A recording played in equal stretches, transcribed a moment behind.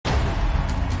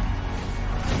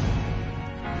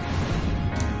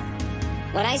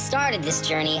When I started this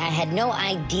journey, I had no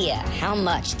idea how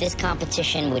much this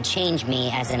competition would change me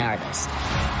as an artist.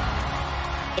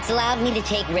 It's allowed me to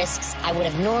take risks I would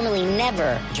have normally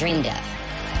never dreamed of.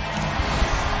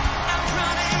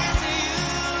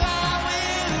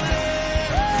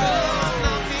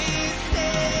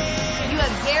 You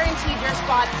have guaranteed your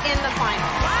spot in the final.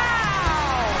 Wow!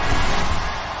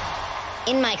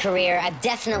 In my career, I've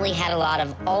definitely had a lot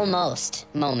of almost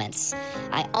moments.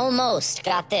 I almost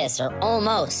got this or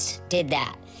almost did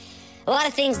that. A lot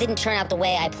of things didn't turn out the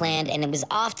way I planned, and it was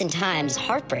oftentimes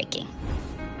heartbreaking.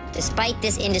 Despite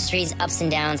this industry's ups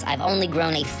and downs, I've only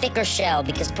grown a thicker shell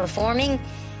because performing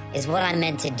is what I'm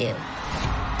meant to do.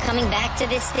 Coming back to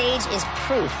this stage is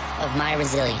proof of my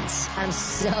resilience. I'm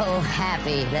so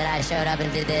happy that I showed up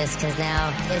and did this, because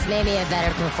now it's made me a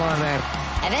better performer.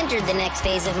 I've entered the next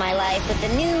phase of my life with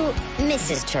the new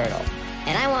Mrs. Turtle.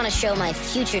 And I want to show my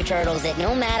future turtles that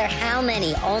no matter how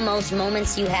many almost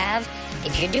moments you have,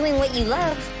 if you're doing what you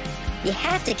love, you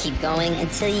have to keep going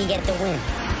until you get the win.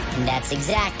 And that's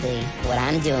exactly what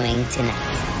I'm doing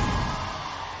tonight.